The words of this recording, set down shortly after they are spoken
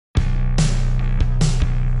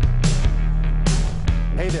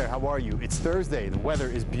there, how are you? It's Thursday, the weather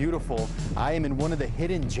is beautiful. I am in one of the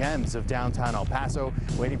hidden gems of downtown El Paso,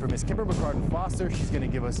 waiting for Miss Kimber McCartan-Foster. She's going to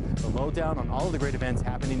give us the lowdown on all of the great events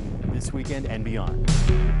happening this weekend and beyond.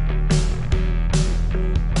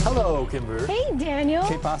 Hello, Kimber. Hey, Daniel.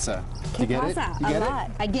 Que Pasa? Que Pasa, a lot.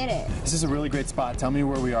 I get it. This is a really great spot. Tell me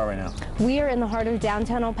where we are right now. We are in the heart of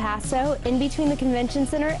downtown El Paso, in between the Convention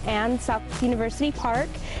Center and South University Park.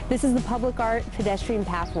 This is the public art pedestrian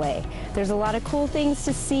pathway. There's a lot of cool things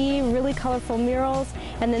to see, really colorful murals,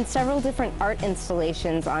 and then several different art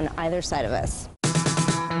installations on either side of us.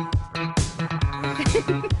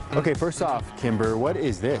 Okay, first off, Kimber, what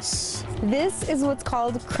is this? This is what's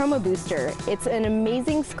called Chroma Booster. It's an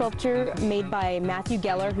amazing sculpture made by Matthew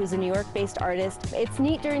Geller, who's a New York-based artist. It's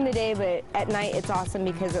neat during the day, but at night it's awesome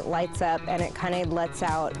because it lights up and it kind of lets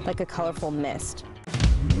out like a colorful mist.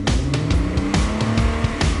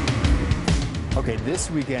 Okay, this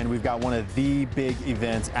weekend we've got one of the big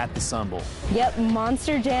events at the Sun Bowl. Yep,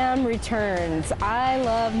 Monster Jam returns. I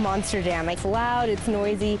love Monster Jam. It's loud, it's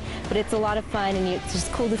noisy, but it's a lot of fun, and it's just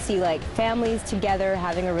cool to see like families together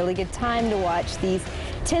having a really good time to watch these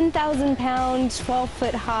 10,000-pound,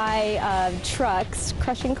 12-foot-high trucks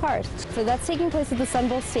crushing cars. So that's taking place at the Sun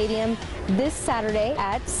Bowl Stadium this Saturday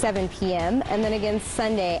at 7 p.m. and then again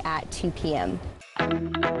Sunday at 2 p.m.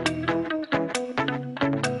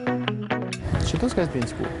 Should those guys be in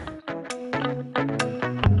school?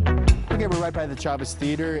 Okay, we're right by the Chavez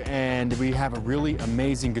Theater, and we have a really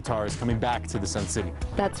amazing guitarist coming back to the Sun City.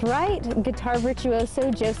 That's right. Guitar virtuoso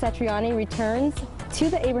Joe Satriani returns to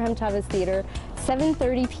the Abraham Chavez Theater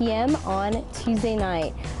 7:30 p.m. on Tuesday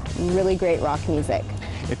night. Really great rock music.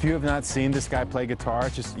 If you have not seen this guy play guitar,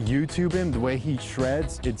 just YouTube him. The way he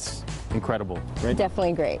shreds, it's incredible, right?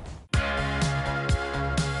 Definitely great.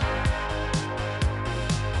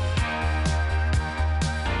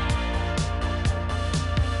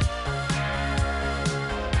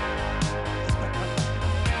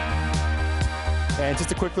 And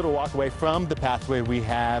just a quick little walk away from the pathway, we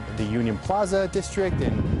have the Union Plaza district,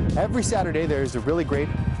 and every Saturday there's a really great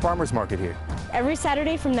farmers market here. Every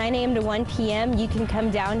Saturday from 9 a.m. to 1 p.m. you can come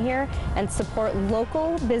down here and support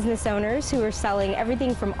local business owners who are selling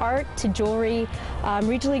everything from art to jewelry,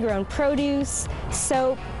 regionally grown produce,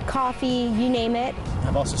 soap, coffee, you name it.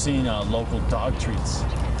 I've also seen local dog treats.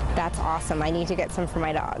 That's awesome. I need to get some for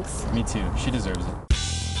my dogs. Me too. She deserves it.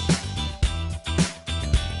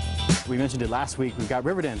 We mentioned it last week. We've got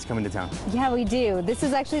Riverdance coming to town. Yeah, we do. This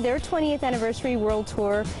is actually their 20th anniversary world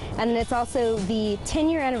tour, and it's also the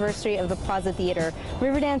 10-year anniversary of the Plaza Theater.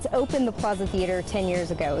 Riverdance opened the Plaza Theater 10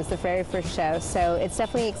 years ago. It was the very first show, so it's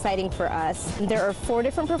definitely exciting for us. There are 4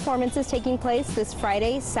 different performances taking place this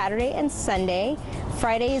Friday, Saturday, and Sunday.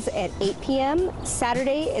 Friday is at 8 p.m.,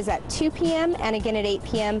 Saturday is at 2 p.m., and again at 8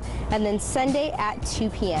 p.m., and then Sunday at 2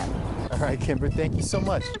 p.m. All right, Kimber, thank you so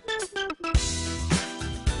much.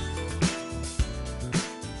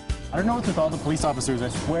 I don't know what's with all the police officers. I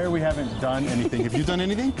swear we haven't done anything. Have you done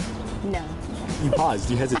anything? No. You paused.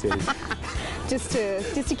 You hesitated. just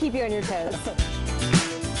to keep you on your toes.